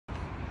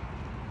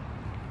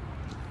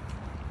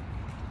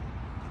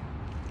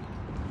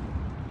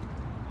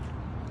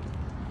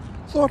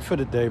Thought for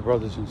the day,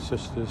 brothers and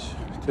sisters.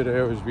 Today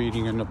I was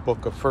reading in the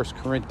book of 1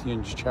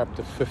 Corinthians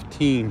chapter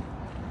 15.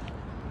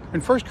 In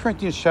 1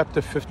 Corinthians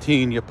chapter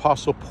 15, the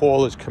Apostle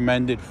Paul is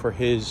commended for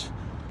his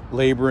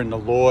labor in the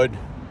Lord,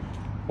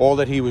 all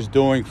that he was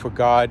doing for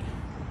God.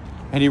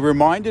 And he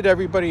reminded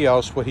everybody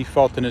else what he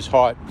felt in his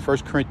heart. 1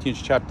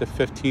 Corinthians chapter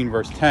 15,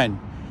 verse 10.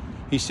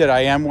 He said,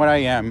 "I am what I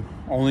am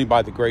only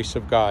by the grace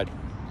of God."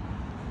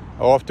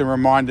 I often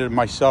reminded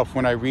myself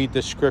when I read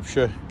this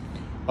scripture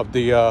of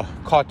the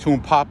cartoon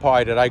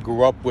Popeye that I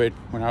grew up with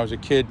when I was a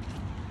kid.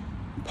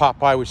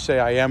 Popeye would say,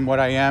 "I am what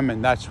I am,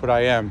 and that's what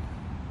I am."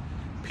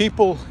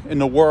 People in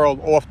the world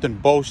often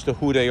boast of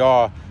who they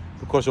are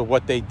because of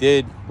what they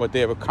did, what they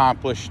have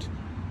accomplished,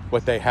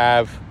 what they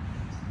have.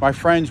 My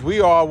friends,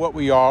 we are what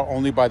we are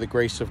only by the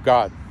grace of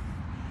God.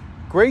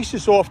 Grace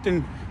is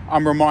often,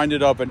 I'm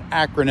reminded of an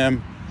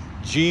acronym,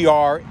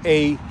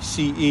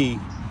 GRACE,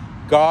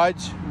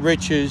 God's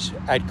riches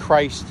at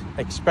Christ's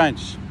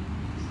expense.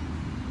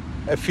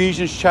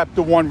 Ephesians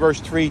chapter 1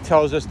 verse 3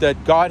 tells us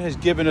that God has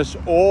given us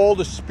all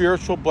the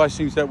spiritual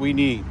blessings that we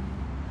need.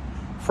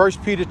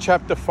 1 Peter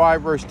chapter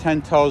 5 verse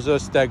 10 tells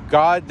us that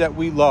God that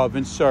we love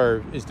and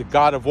serve is the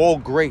God of all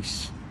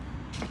grace,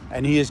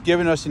 and he has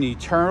given us an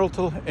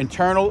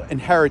eternal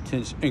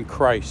inheritance in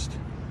Christ.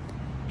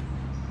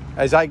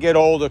 As I get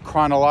older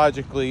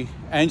chronologically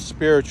and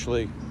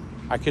spiritually,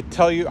 I could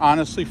tell you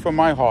honestly from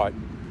my heart,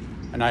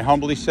 and I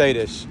humbly say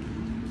this,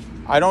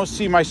 I don't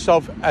see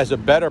myself as a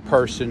better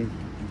person.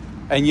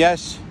 And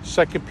yes,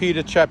 2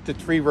 Peter chapter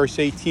 3 verse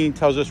 18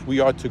 tells us we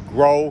are to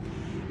grow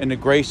in the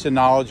grace and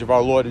knowledge of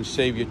our Lord and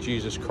Savior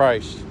Jesus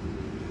Christ.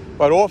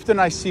 But often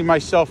I see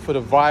myself for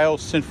the vile,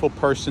 sinful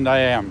person I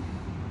am.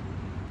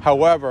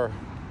 However,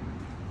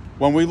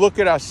 when we look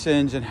at our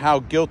sins and how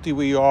guilty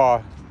we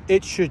are,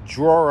 it should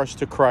draw us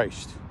to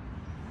Christ.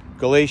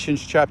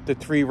 Galatians chapter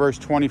 3 verse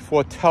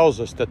 24 tells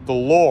us that the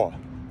law,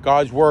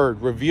 God's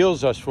word,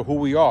 reveals us for who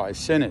we are as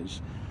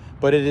sinners,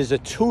 but it is a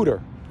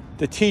tutor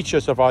to teach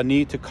us of our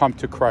need to come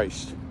to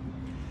Christ.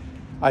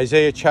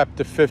 Isaiah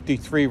chapter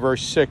 53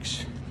 verse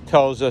 6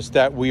 tells us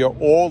that we are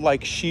all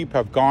like sheep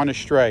have gone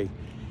astray,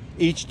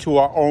 each to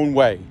our own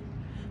way.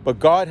 But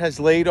God has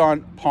laid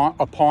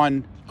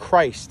upon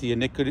Christ the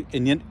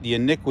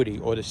iniquity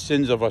or the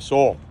sins of us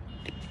all.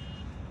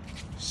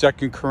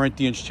 2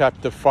 Corinthians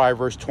chapter 5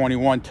 verse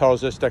 21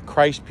 tells us that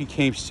Christ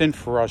became sin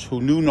for us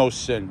who knew no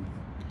sin.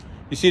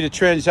 You see, the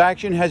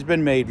transaction has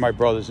been made, my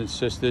brothers and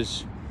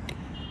sisters.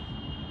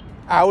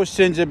 Our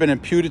sins have been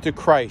imputed to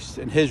Christ,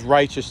 and his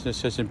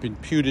righteousness has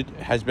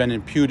been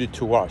imputed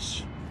to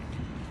us.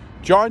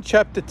 John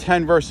chapter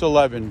 10, verse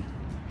 11,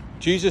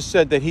 Jesus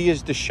said that he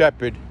is the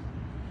shepherd,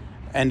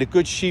 and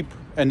the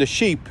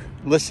sheep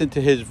listen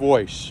to his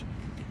voice.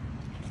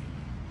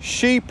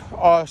 Sheep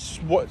are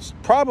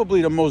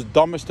probably the most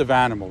dumbest of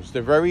animals.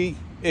 They're very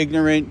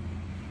ignorant,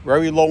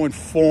 very low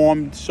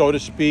informed, so to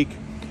speak.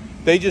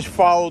 They just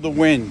follow the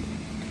wind.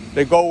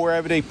 They go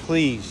wherever they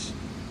please.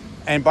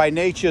 And by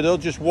nature, they'll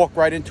just walk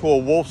right into a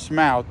wolf's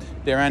mouth,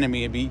 their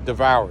enemy, and be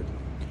devoured.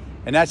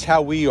 And that's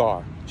how we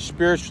are,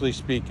 spiritually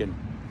speaking.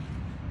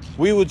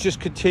 We will just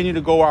continue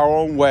to go our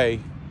own way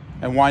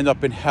and wind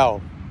up in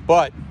hell.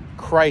 But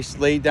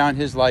Christ laid down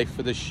his life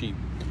for the sheep.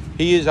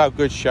 He is our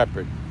good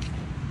shepherd.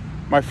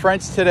 My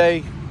friends,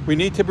 today, we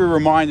need to be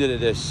reminded of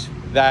this,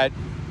 that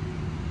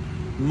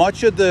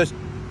much of the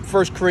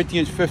 1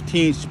 Corinthians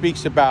 15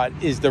 speaks about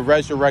is the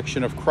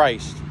resurrection of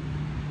Christ.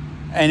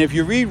 And if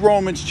you read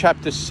Romans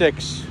chapter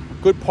 6,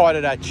 a good part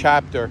of that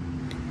chapter,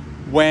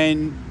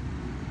 when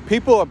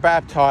people are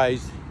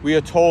baptized, we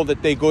are told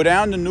that they go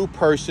down the new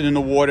person in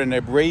the water and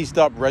they've raised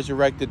up,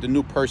 resurrected the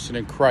new person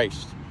in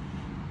Christ.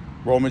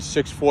 Romans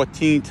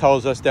 6:14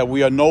 tells us that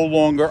we are no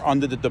longer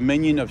under the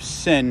dominion of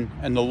sin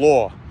and the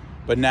law,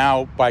 but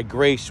now by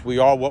grace we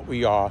are what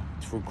we are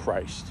through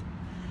Christ.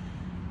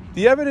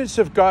 The evidence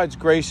of God's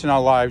grace in our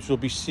lives will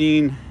be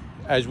seen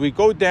as we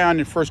go down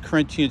in 1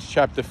 Corinthians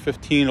chapter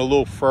 15 a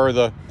little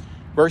further.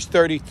 Verse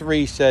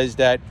 33 says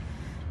that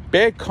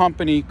bad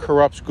company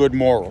corrupts good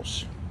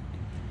morals.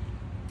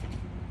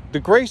 The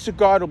grace of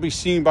God will be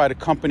seen by the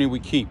company we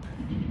keep.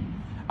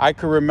 I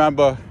can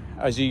remember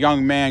as a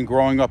young man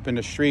growing up in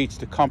the streets,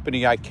 the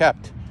company I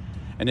kept.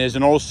 And there's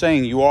an old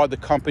saying, you are the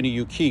company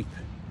you keep.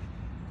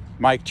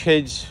 My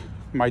kids,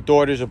 my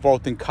daughters are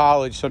both in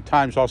college.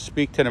 Sometimes I'll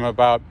speak to them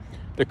about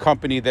the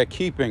company they're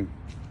keeping.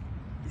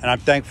 And I'm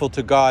thankful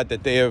to God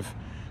that they have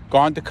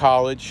gone to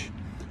college,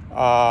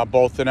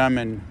 both of them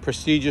in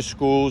prestigious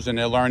schools, and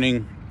they're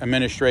learning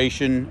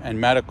administration and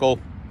medical.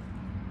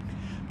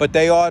 But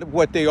they are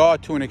what they are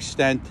to an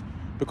extent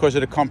because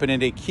of the company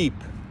they keep.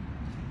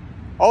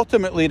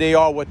 Ultimately, they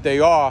are what they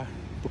are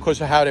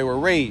because of how they were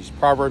raised.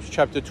 Proverbs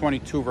chapter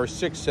 22 verse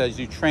 6 says,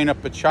 you train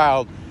up a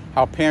child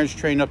how parents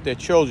train up their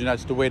children.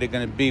 That's the way they're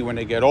going to be when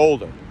they get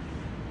older.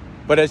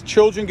 But as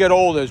children get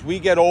older, as we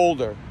get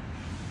older,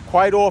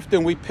 quite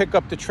often we pick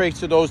up the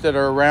traits of those that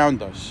are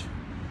around us.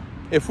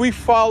 If we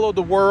follow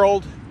the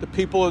world, the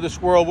people of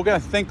this world, we're going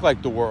to think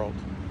like the world.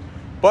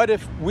 But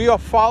if we are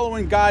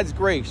following God's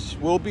grace,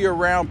 we'll be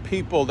around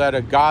people that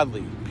are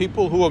godly,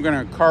 people who are going to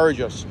encourage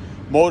us,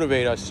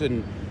 motivate us,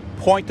 and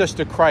point us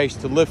to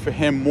Christ to live for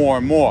Him more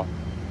and more.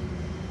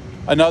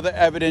 Another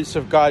evidence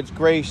of God's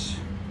grace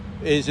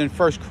is in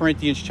 1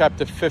 Corinthians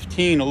chapter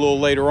 15, a little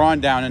later on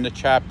down in the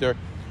chapter,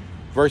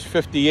 verse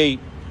 58.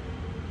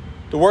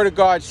 The Word of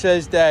God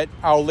says that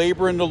our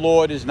labor in the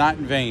Lord is not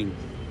in vain.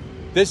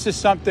 This is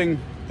something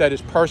that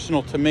is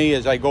personal to me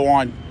as I go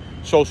on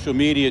social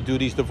media, do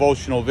these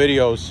devotional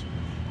videos.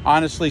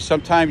 Honestly,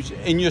 sometimes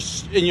in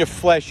your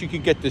flesh, you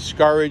could get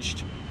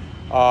discouraged.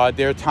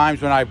 There are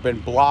times when I've been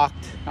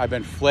blocked, I've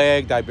been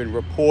flagged, I've been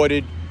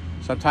reported,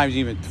 sometimes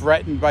even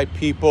threatened by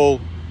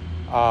people.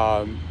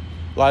 A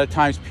lot of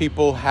times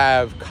people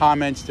have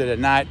comments that are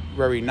not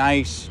very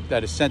nice,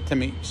 that are sent to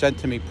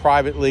me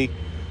privately.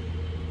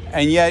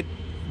 And yet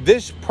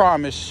this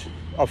promise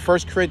of 1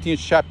 Corinthians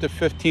chapter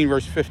 15,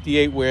 verse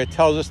 58, where it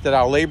tells us that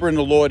our labor in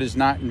the Lord is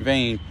not in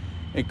vain,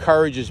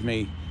 encourages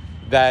me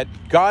that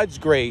God's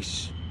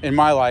grace in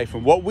my life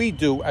and what we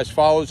do as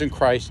followers in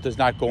Christ does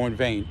not go in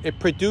vain. It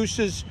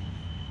produces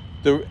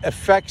the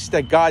effects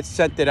that God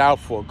sent it out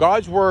for.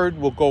 God's word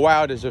will go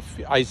out as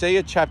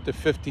Isaiah chapter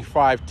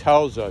 55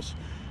 tells us.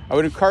 I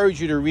would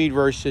encourage you to read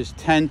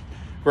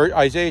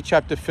Isaiah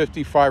chapter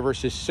 55,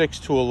 verses 6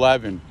 to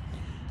 11,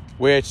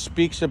 where it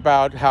speaks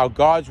about how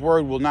God's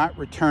word will not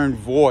return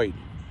void,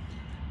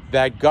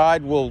 that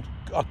God will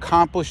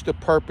accomplish the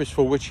purpose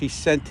for which He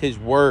sent His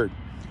word.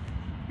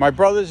 My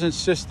brothers and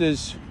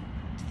sisters,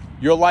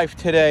 your life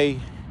today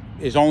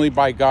is only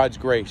by God's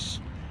grace,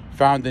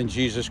 found in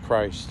Jesus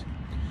Christ.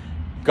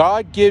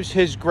 God gives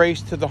His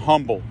grace to the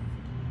humble.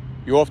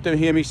 You often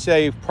hear me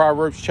say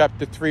Proverbs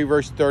chapter 3,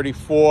 verse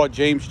 34,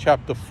 James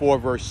chapter 4,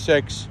 verse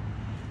 6,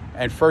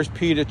 and 1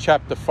 Peter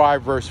chapter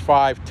 5, verse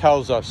 5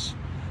 tells us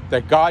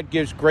that God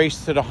gives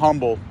grace to the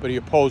humble, but He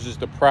opposes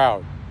the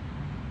proud.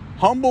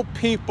 Humble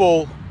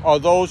people are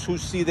those who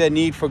see their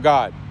need for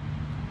God.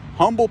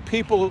 Humble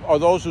people are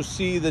those who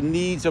see the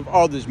needs of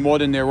others more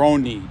than their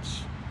own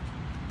needs.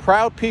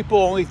 Proud people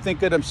only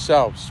think of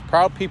themselves.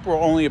 Proud people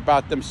are only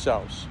about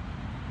themselves.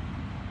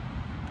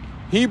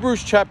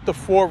 Hebrews chapter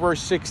 4,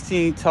 verse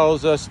 16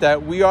 tells us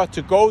that we are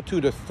to go to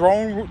the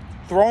throne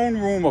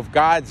room of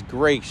God's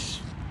grace,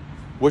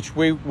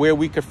 where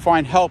we could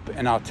find help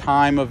in our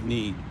time of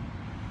need.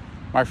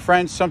 My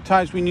friends,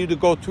 sometimes we need to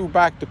go through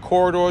back the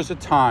corridors of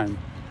time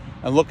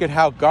and look at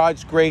how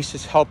God's grace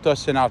has helped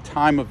us in our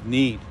time of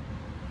need.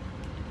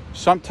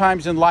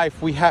 Sometimes in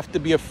life we have to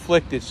be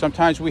afflicted.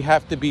 Sometimes we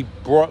have to be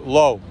brought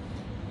low.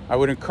 I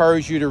would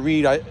encourage you to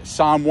read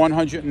Psalm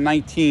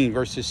 119,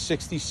 verses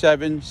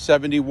 67,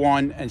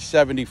 71, and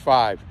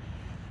 75.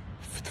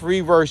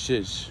 4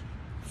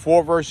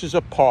 verses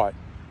apart,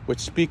 which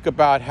speak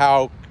about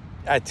how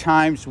at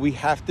times we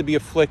have to be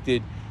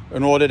afflicted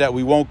in order that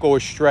we won't go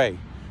astray.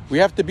 We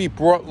have to be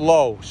brought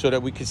low so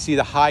that we can see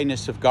the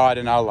highness of God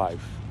in our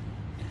life.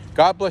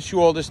 God bless you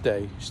all this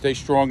day. Stay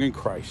strong in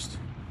Christ.